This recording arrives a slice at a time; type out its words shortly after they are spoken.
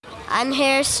I'm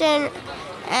Harrison,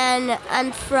 and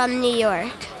I'm from New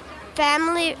York.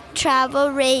 Family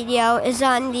Travel Radio is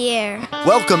on the air.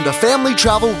 Welcome to Family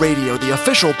Travel Radio, the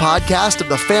official podcast of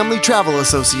the Family Travel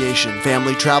Association.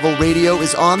 Family Travel Radio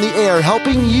is on the air,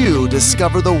 helping you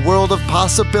discover the world of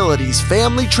possibilities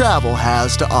family travel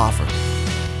has to offer.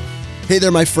 Hey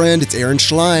there, my friend. It's Aaron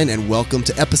Schlein, and welcome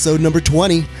to episode number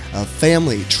 20 of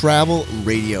Family Travel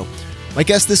Radio. My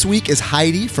guest this week is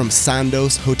Heidi from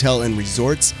Sandos Hotel and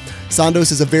Resorts.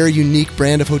 Sandos is a very unique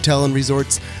brand of hotel and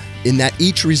resorts in that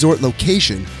each resort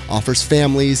location offers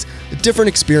families a different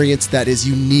experience that is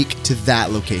unique to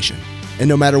that location. And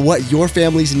no matter what your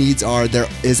family's needs are, there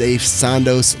is a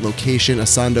Sandos location, a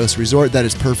Sandos resort that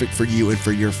is perfect for you and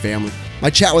for your family. My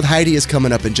chat with Heidi is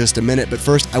coming up in just a minute, but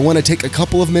first I want to take a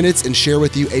couple of minutes and share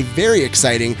with you a very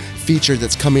exciting feature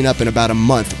that's coming up in about a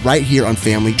month right here on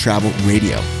Family Travel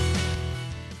Radio.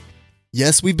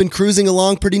 Yes, we've been cruising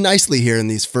along pretty nicely here in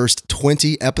these first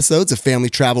 20 episodes of Family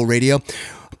Travel Radio,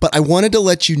 but I wanted to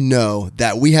let you know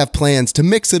that we have plans to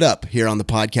mix it up here on the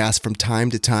podcast from time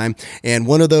to time, and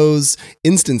one of those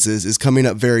instances is coming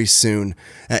up very soon.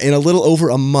 In a little over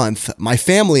a month, my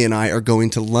family and I are going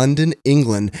to London,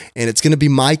 England, and it's going to be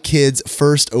my kids'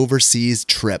 first overseas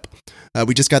trip.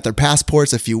 We just got their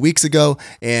passports a few weeks ago,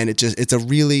 and it's a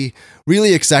really,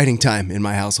 really exciting time in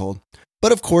my household.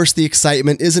 But of course, the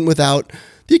excitement isn't without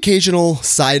the occasional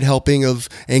side helping of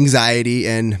anxiety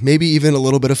and maybe even a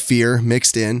little bit of fear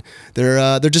mixed in. There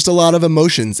are just a lot of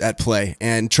emotions at play.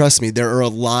 And trust me, there are a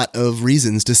lot of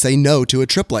reasons to say no to a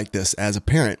trip like this as a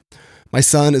parent. My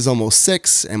son is almost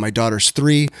 6 and my daughter's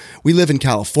 3. We live in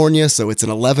California, so it's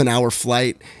an 11-hour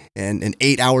flight and an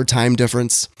 8-hour time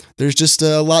difference. There's just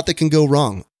a lot that can go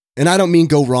wrong. And I don't mean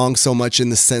go wrong so much in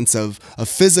the sense of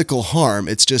physical harm.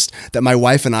 It's just that my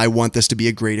wife and I want this to be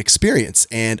a great experience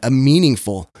and a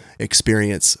meaningful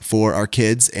experience for our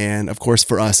kids and, of course,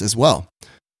 for us as well.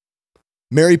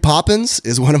 Mary Poppins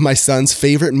is one of my son's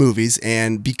favorite movies,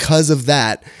 and because of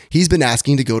that, he's been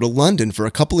asking to go to London for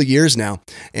a couple of years now.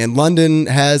 And London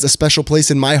has a special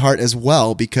place in my heart as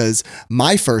well because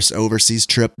my first overseas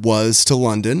trip was to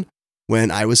London when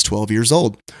I was 12 years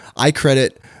old. I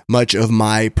credit much of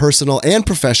my personal and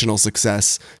professional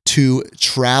success to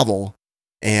travel,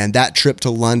 and that trip to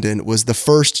London was the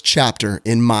first chapter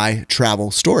in my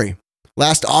travel story.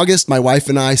 Last August, my wife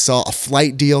and I saw a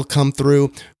flight deal come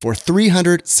through for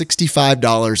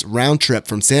 $365 round trip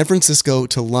from San Francisco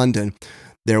to London.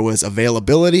 There was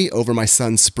availability over my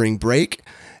son's spring break,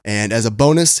 and as a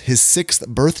bonus, his 6th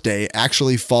birthday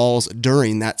actually falls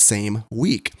during that same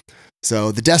week.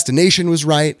 So the destination was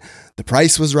right, the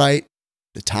price was right,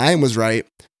 the time was right,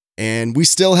 and we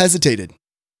still hesitated.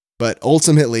 But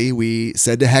ultimately, we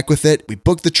said to heck with it, we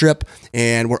booked the trip,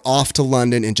 and we're off to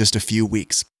London in just a few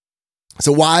weeks.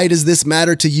 So why does this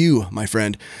matter to you, my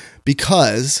friend?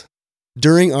 Because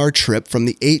during our trip from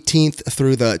the 18th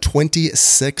through the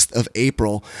 26th of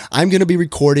April, I'm going to be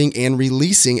recording and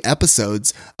releasing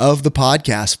episodes of the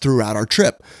podcast throughout our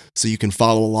trip. So you can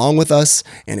follow along with us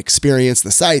and experience the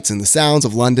sights and the sounds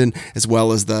of London, as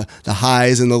well as the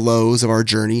highs and the lows of our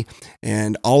journey,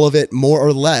 and all of it more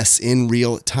or less in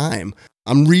real time.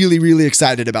 I'm really, really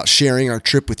excited about sharing our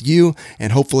trip with you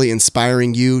and hopefully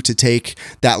inspiring you to take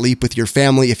that leap with your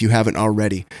family if you haven't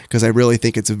already, because I really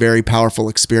think it's a very powerful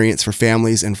experience for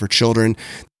families and for children.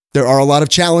 There are a lot of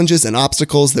challenges and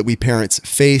obstacles that we parents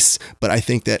face, but I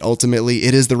think that ultimately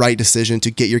it is the right decision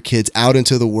to get your kids out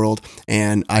into the world,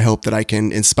 and I hope that I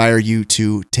can inspire you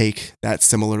to take that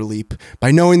similar leap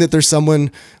by knowing that there's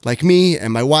someone like me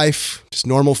and my wife, just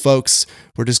normal folks.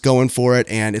 We're just going for it,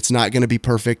 and it's not going to be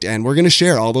perfect, and we're going to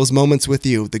share all those moments with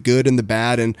you, the good and the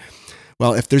bad, and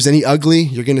well, if there's any ugly,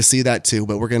 you're going to see that too,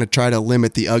 but we're going to try to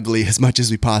limit the ugly as much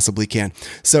as we possibly can.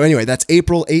 So anyway, that's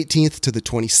April 18th to the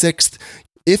 26th.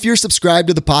 If you're subscribed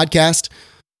to the podcast,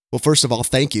 well, first of all,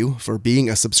 thank you for being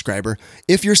a subscriber.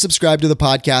 If you're subscribed to the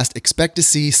podcast, expect to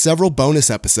see several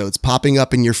bonus episodes popping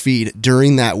up in your feed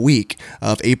during that week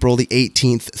of April the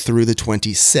 18th through the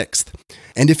 26th.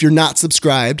 And if you're not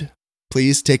subscribed,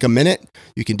 please take a minute.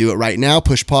 You can do it right now.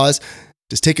 Push pause.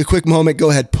 Just take a quick moment, go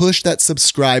ahead, push that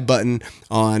subscribe button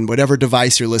on whatever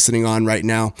device you're listening on right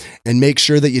now, and make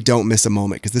sure that you don't miss a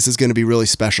moment, because this is going to be really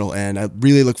special, and I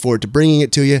really look forward to bringing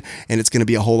it to you, and it's going to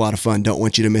be a whole lot of fun. Don't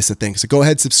want you to miss a thing. So go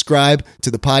ahead, subscribe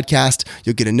to the podcast.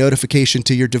 You'll get a notification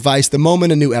to your device the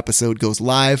moment a new episode goes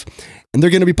live, and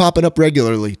they're going to be popping up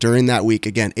regularly during that week.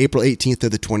 Again, April 18th to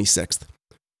the 26th.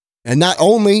 And not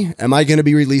only am I going to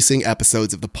be releasing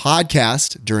episodes of the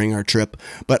podcast during our trip,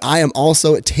 but I am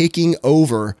also taking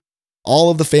over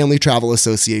all of the Family Travel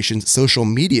Association's social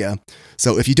media.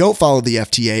 So if you don't follow the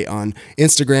FTA on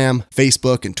Instagram,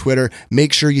 Facebook, and Twitter,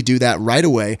 make sure you do that right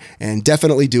away, and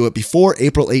definitely do it before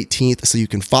April 18th so you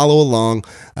can follow along,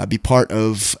 be part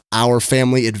of our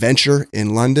family adventure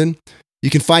in London.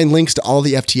 You can find links to all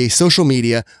the FTA social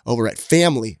media over at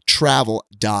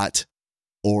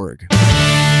familytravel.org.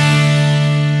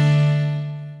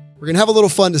 We're going to have a little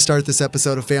fun to start this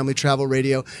episode of Family Travel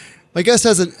Radio. My guest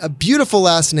has a beautiful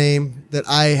last name that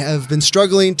I have been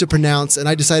struggling to pronounce, and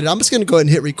I decided I'm just going to go ahead and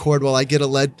hit record while I get a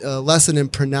lesson in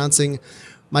pronouncing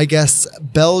my guest's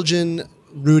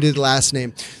Belgian-rooted last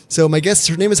name. So my guest,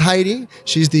 her name is Heidi.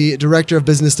 She's the Director of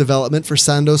Business Development for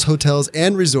Sandoz Hotels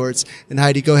and Resorts. And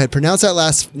Heidi, go ahead, pronounce that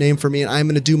last name for me, and I'm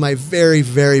going to do my very,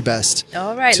 very best.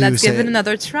 All right, let's give it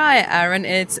another try, Aaron.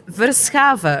 It's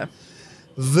Verschave.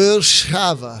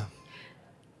 Verschave.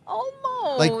 Almost.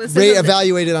 Like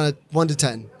evaluated on a 1 to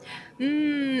 10.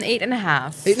 8.5.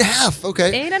 8.5.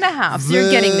 Okay. 8.5. You're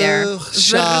getting there.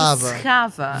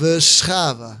 Verschave.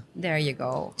 Verschave. There you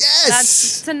go. Yes.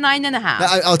 That's a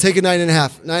 9.5. I'll take a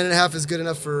 9.5. 9.5 is good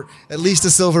enough for at least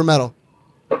a silver medal.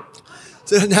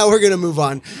 So now we're going to move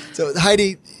on. So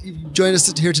Heidi, you joined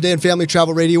us here today on Family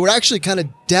Travel Radio. We're actually kind of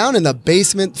down in the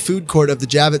basement food court of the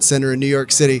Javits Center in New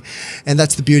York City. And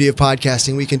that's the beauty of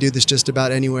podcasting. We can do this just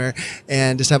about anywhere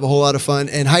and just have a whole lot of fun.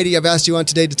 And Heidi, I've asked you on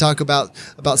today to talk about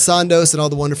Sandoz and all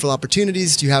the wonderful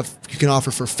opportunities you can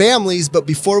offer for families. But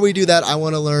before we do that, I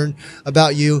want to learn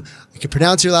about you. I can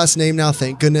pronounce your last name now,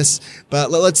 thank goodness.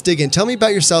 But let's dig in. Tell me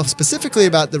about yourself, specifically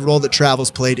about the role that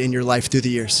travel's played in your life through the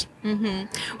years. Mm-hmm.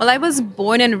 Well, I was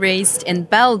born and raised in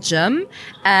Belgium,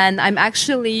 and I'm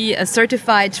actually a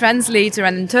certified translator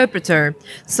and interpreter.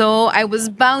 So I was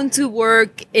bound to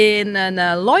work in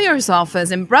a lawyer's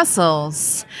office in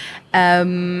Brussels.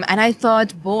 And I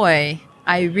thought, boy,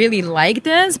 I really like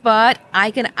this, but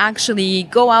I can actually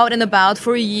go out and about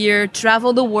for a year,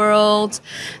 travel the world,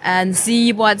 and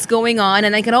see what's going on.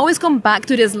 And I can always come back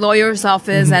to this lawyer's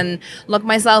office and lock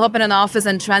myself up in an office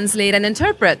and translate and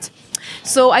interpret.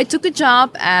 So I took a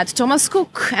job at Thomas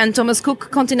Cook and Thomas Cook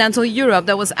Continental Europe.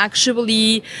 That was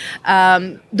actually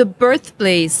the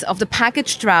birthplace of the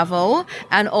package travel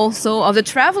and also of the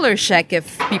traveler check,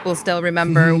 if people still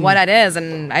remember what that is.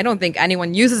 And I don't think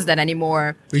anyone uses that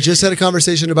anymore. We just had a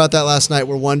conversation about that last night.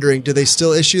 We're wondering, do they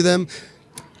still issue them?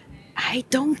 I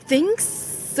don't think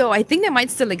so. I think they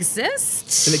might still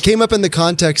exist. And it came up in the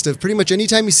context of pretty much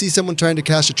anytime you see someone trying to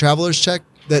cash a traveler's check,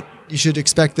 that you should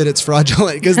expect that it's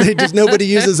fraudulent because nobody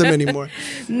uses them anymore.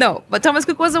 No, but Thomas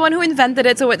Cook was the one who invented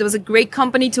it, so it was a great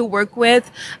company to work with.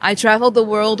 I traveled the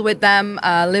world with them,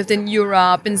 lived in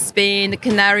Europe, in Spain, the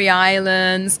Canary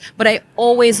Islands, but I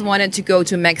always wanted to go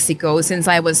to Mexico. Since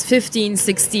I was 15,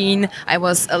 16, I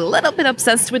was a little bit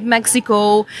obsessed with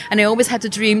Mexico, and I always had the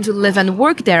dream to live and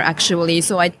work there, actually.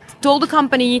 So I told the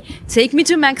company, take me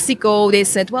to Mexico. They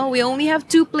said, well, we only have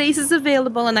 2 places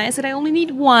available, and I said, I only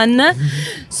need 1.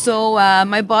 So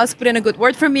my boss put in a good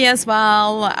word for me as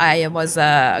well. I was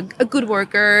a good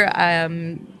worker,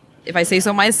 if I say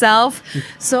so myself.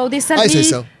 So they sent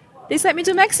They sent me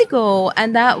to Mexico,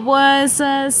 and that was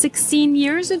 16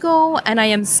 years ago. And I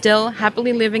am still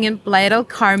happily living in Playa del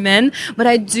Carmen, but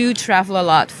I do travel a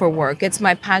lot for work. It's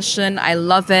my passion. I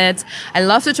love it. I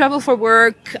love to travel for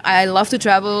work. I love to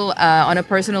travel on a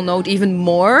personal note even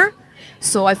more.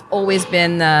 So I've always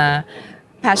been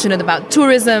passionate about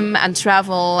tourism and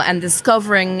travel and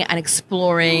discovering and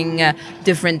exploring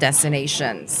different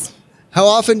destinations. How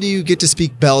often do you get to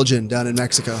speak Belgian down in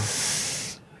Mexico?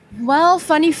 Well,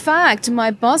 funny fact,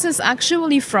 my boss is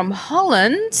actually from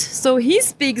Holland, so he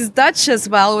speaks Dutch as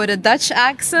well with a Dutch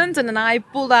accent, and then I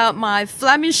pulled out my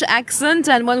Flemish accent,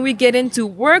 and when we get into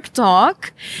work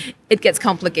talk, it gets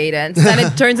complicated. Then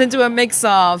it turns into a mix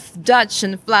of Dutch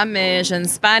and Flemish and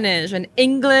Spanish and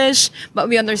English, but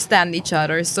we understand each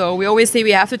other. So we always say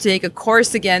we have to take a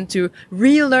course again to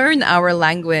relearn our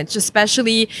language,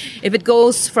 especially if it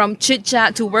goes from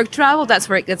chit-chat to work travel. That's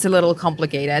where it gets a little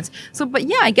complicated. So, but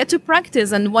yeah, I get to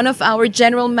practice. And one of our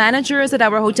general managers at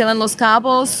our hotel in Los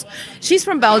Cabos, she's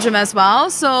from Belgium as well.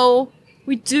 So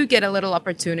we do get a little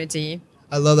opportunity.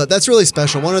 I love that. That's really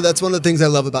special. That's one of the things I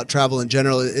love about travel in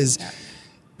general is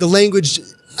the language.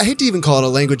 I hate to even call it a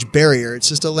language barrier. It's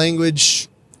just a language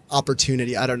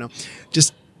opportunity. I don't know.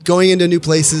 Just going into new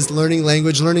places, learning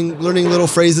language, learning little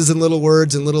phrases and little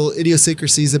words and little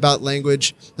idiosyncrasies about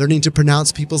language, learning to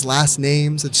pronounce people's last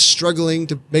names and struggling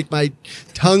to make my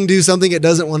tongue do something it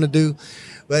doesn't want to do.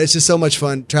 But it's just so much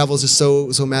fun. Travel is just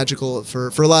so magical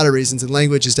for a lot of reasons, and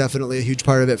language is definitely a huge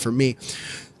part of it for me.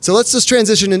 So let's just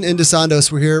transition into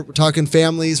Sandoz. We're here. We're talking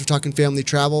families. We're talking family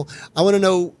travel. I want to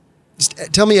know,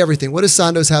 Just tell me everything. What does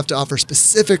Sandoz have to offer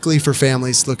specifically for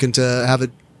families looking to have a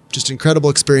just incredible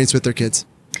experience with their kids?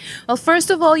 Well,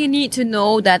 first of all, you need to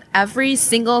know that every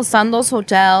single Sandoz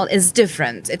hotel is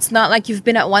different. It's not like you've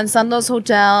been at one Sandoz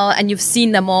hotel and you've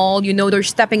seen them all. You know they're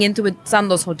stepping into a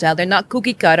Sandoz hotel. They're not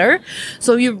cookie cutter.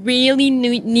 So you really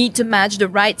need to match the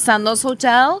right Sandoz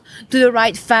hotel to the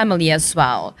right family as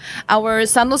well. Our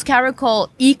Sandoz Caracol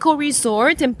Eco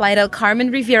Resort in Playa del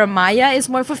Carmen Riviera Maya is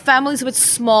more for families with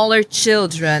smaller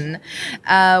children.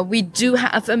 We do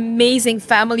have amazing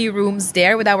family rooms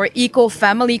there with our Eco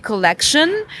Family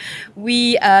Collection.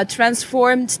 We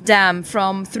transformed them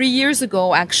from 3 years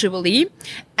ago, actually,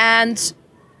 and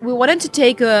we wanted to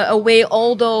take away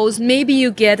all those. Maybe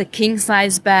you get a king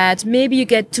size bed, maybe you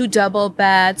get 2 double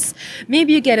beds,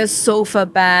 maybe you get a sofa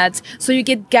bed. So you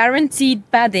get guaranteed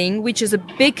bedding, which is a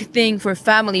big thing for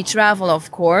family travel,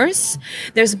 of course.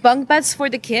 There's bunk beds for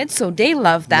the kids, so they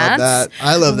love that. Love that.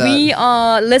 I love that. We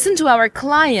listened to our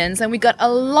clients and we got a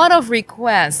lot of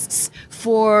requests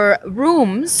for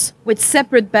rooms with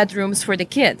separate bedrooms for the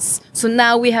kids. So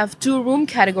now we have 2 room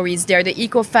categories there, the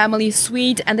Eco Family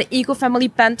Suite and the Eco Family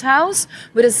Penthouse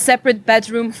with a separate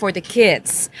bedroom for the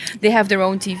kids. They have their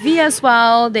own TV as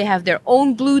well. They have their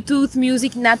own Bluetooth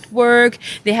music network.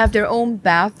 They have their own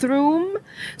bathroom.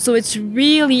 So it's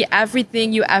really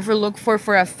everything you ever look for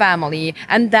a family.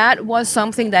 And that was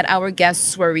something that our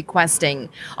guests were requesting.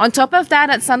 On top of that,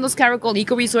 at Sandoz Caracol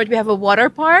Eco Resort, we have a water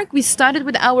park. We started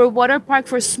with our water park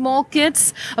for small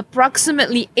kids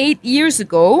approximately 8 years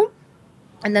ago.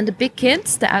 And then the big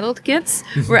kids, the adult kids,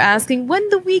 were asking, when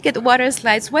do we get water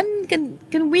slides? When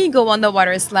can we go on the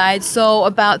water slides? So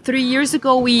about 3 years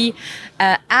ago, we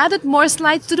added more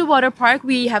slides to the water park.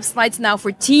 We have slides now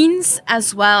for teens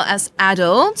as well as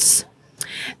adults.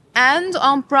 And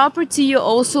on property, you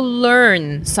also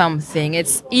learn something.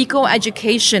 It's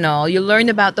eco-educational. You learn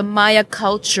about the Maya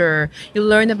culture. You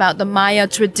learn about the Maya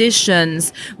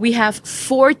traditions. We have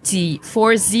 40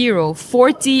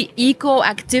 eco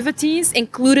activities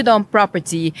included on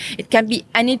property. It can be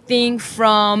anything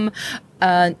from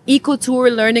an eco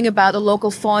tour, learning about the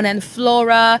local fauna and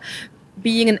flora,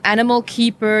 being an animal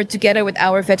keeper together with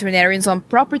our veterinarians on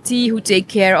property who take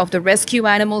care of the rescue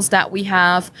animals that we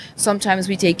have. Sometimes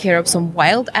we take care of some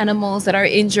wild animals that are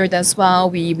injured as well.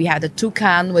 We had a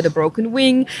toucan with a broken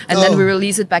wing and then we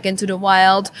release it back into the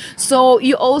wild. So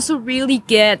you also really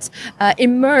get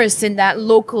immersed in that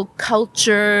local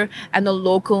culture and the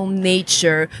local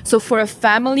nature. So for a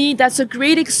family, that's a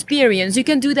great experience. You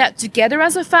can do that together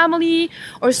as a family,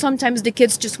 or sometimes the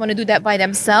kids just want to do that by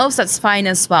themselves. That's fine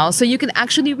as well. So you can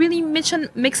actually really mix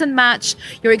and match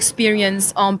your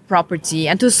experience on property,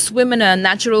 and to swim in a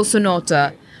natural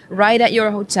cenote right at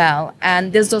your hotel.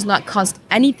 And this does not cost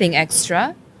anything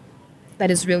extra.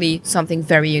 That is really something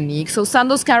very unique. So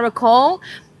Sandoz Caracol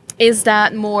is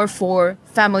that more for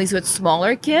families with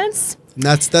smaller kids. And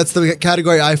that's the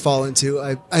category I fall into.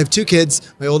 I have 2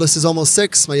 kids. My oldest is almost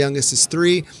 6. My youngest is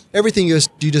 3. Everything you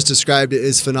just described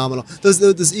is phenomenal.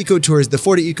 Those eco tours, the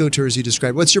 40 eco tours you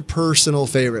described, what's your personal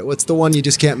favorite? What's the one you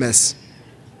just can't miss?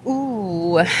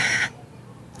 Ooh,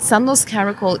 Sandoz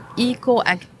Caracol Eco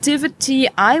Activity.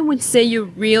 I would say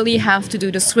you really have to do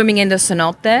the swimming in the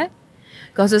cenote.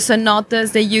 Because the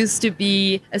cenotes, they used to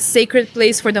be a sacred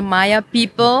place for the Maya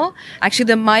people. Actually,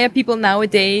 the Maya people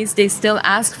nowadays, they still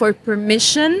ask for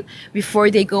permission before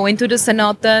they go into the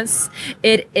cenotes.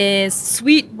 It is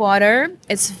sweet water.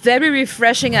 It's very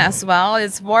refreshing as well.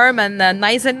 It's warm and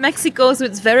nice in Mexico, so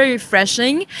it's very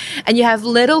refreshing. And you have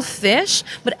little fish.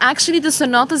 But actually, the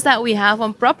cenotes that we have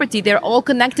on property, they're all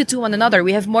connected to one another.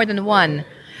 We have more than one.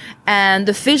 And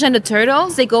the fish and the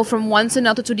turtles, they go from one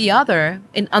cenote to the other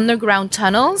in underground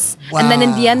tunnels. Wow. And then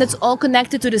in the end, it's all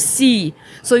connected to the sea.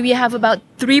 So we have about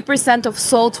 3% of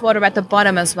salt water at the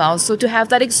bottom as well. So to have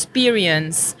that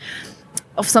experience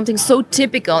of something so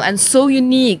typical and so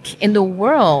unique in the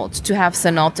world to have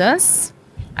cenotes,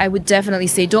 I would definitely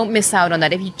say don't miss out on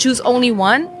that. If you choose only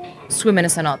one, swim in a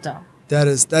cenote. That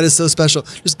is so special.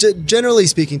 Just generally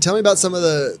speaking, tell me about some of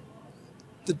the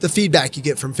feedback you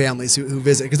get from families who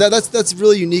visit, because that's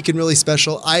really unique and really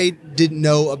special. I didn't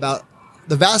know about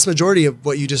the vast majority of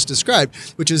what you just described,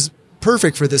 which is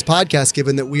perfect for this podcast,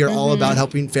 given that we are all about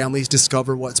helping families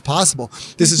discover what's possible.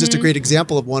 This is just a great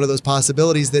example of one of those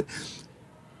possibilities that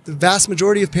the vast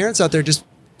majority of parents out there just,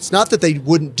 it's not that they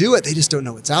wouldn't do it, they just don't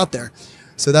know it's out there.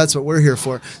 So that's what we're here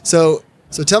for. So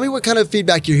tell me what kind of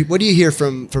feedback what do you hear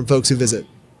from folks who visit?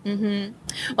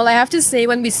 Well, I have to say,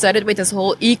 when we started with this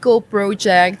whole eco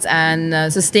project and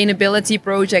sustainability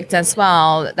project as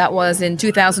well, that was in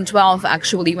 2012,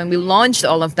 actually, when we launched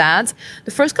all of that.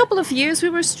 The first couple of years we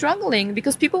were struggling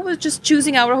because people were just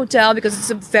choosing our hotel because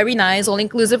it's a very nice,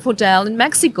 all-inclusive hotel in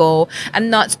Mexico, and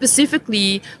not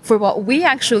specifically for what we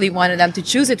actually wanted them to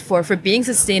choose it for being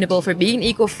sustainable, for being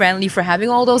eco-friendly, for having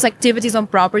all those activities on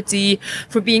property,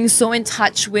 for being so in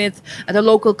touch with the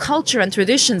local culture and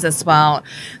traditions as well.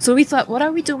 So we thought, what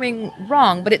are we doing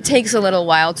wrong? But it takes a little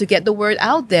while to get the word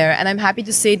out there. And I'm happy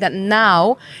to say that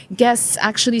now guests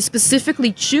actually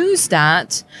specifically choose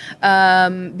that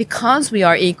because we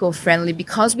are eco-friendly,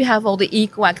 because we have all the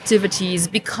eco activities,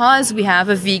 because we have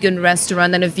a vegan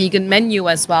restaurant and a vegan menu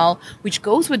as well, which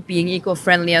goes with being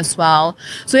eco-friendly as well.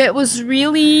 So it was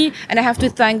really, and I have to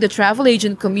thank the travel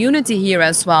agent community here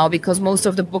as well, because most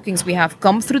of the bookings we have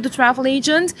come through the travel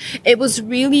agent. It was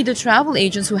really the travel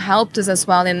agents who helped us as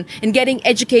well in getting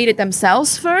educated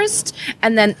themselves first,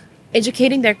 and then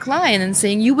educating their client and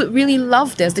saying, you would really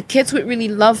love this, the kids would really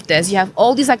love this, you have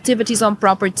all these activities on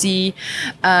property,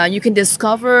 you can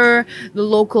discover the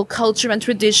local culture and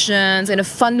traditions in a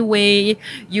fun way,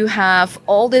 you have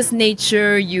all this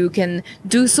nature, you can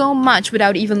do so much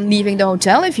without even leaving the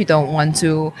hotel if you don't want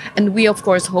to. And we of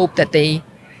course hope that they,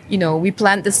 we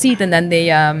plant the seed, and then they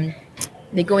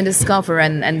go and discover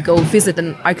and go visit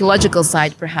an archaeological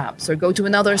site perhaps, or go to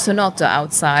another cenote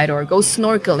outside, or go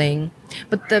snorkeling.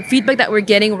 But the feedback that we're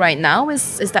getting right now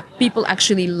is that people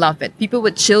actually love it. People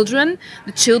with children,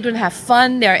 the children have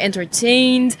fun, they're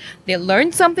entertained, they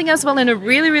learn something as well in a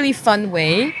really, really fun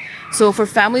way. So for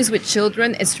families with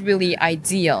children, it's really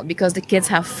ideal because the kids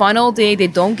have fun all day. They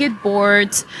don't get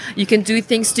bored. You can do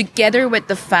things together with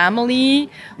the family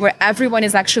where everyone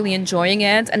is actually enjoying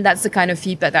it. And that's the kind of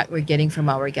feedback that we're getting from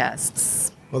our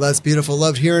guests. Well, that's beautiful.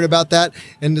 Loved hearing about that.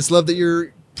 And just love that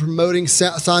you're promoting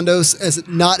Sandos as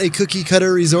not a cookie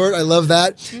cutter resort. I love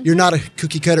that. Mm-hmm. You're not a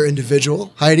cookie cutter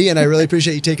individual, Heidi, and I really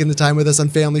appreciate you taking the time with us on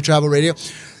Family Travel Radio.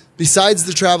 Besides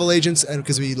the travel agents, and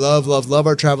because we love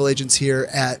our travel agents here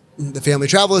at the Family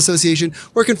Travel Association,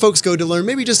 where can folks go to learn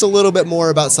maybe just a little bit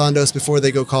more about Sandos before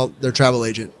they go call their travel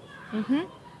agent? Mm-hmm.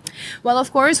 Well,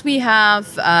 of course, we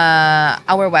have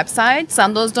our website,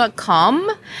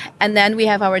 sandos.com, and then we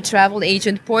have our travel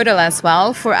agent portal as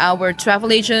well. For our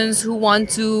travel agents who want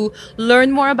to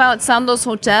learn more about Sandos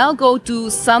Hotel, go to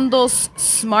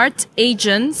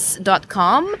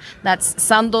sandossmartagents.com. That's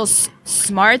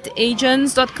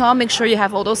sandossmartagents.com. Make sure you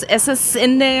have all those S's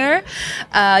in there.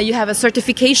 You have a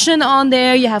certification on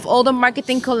there. You have all the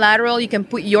marketing collateral. You can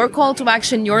put your call to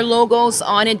action, your logos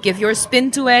on it, give your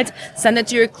spin to it, send it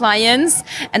to your clients.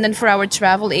 And then for our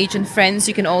travel agent friends,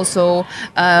 you can also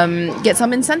get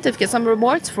some incentive, get some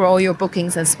rewards for all your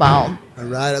bookings as well. All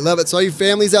right, I love it. So all you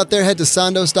families out there, head to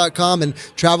sandos.com, and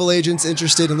travel agents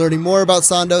interested in learning more about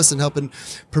Sandos and helping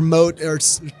promote or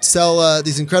sell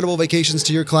these incredible vacations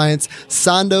to your clients,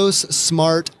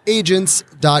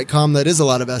 sandossmartagents.com. That is a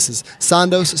lot of S's.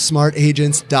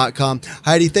 sandossmartagents.com.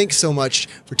 Heidi, thanks so much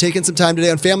for taking some time today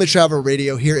on Family Travel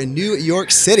Radio here in New York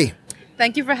City.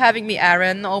 Thank you for having me,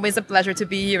 Aaron. Always a pleasure to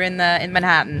be here in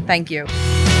Manhattan. Thank you.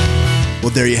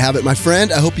 Well, there you have it, my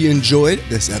friend. I hope you enjoyed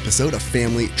this episode of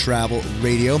Family Travel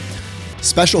Radio.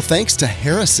 Special thanks to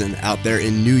Harrison out there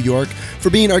in New York for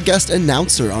being our guest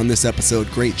announcer on this episode.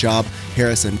 Great job,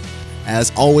 Harrison.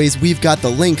 As always, we've got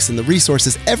the links and the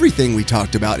resources. Everything we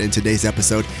talked about in today's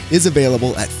episode is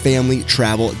available at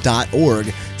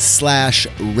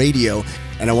familytravel.org/radio.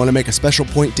 And I want to make a special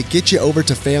point to get you over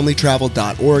to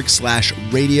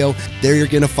familytravel.org/radio. There you're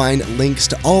going to find links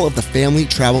to all of the Family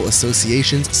Travel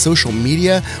Association's social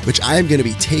media, which I am going to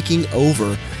be taking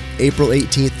over April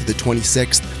 18th to the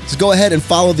 26th. So go ahead and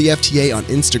follow the FTA on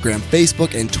Instagram,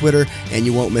 Facebook, and Twitter, and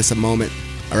you won't miss a moment.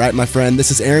 All right, my friend, this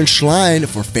is Aaron Schlein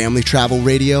for Family Travel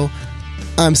Radio.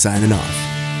 I'm signing off.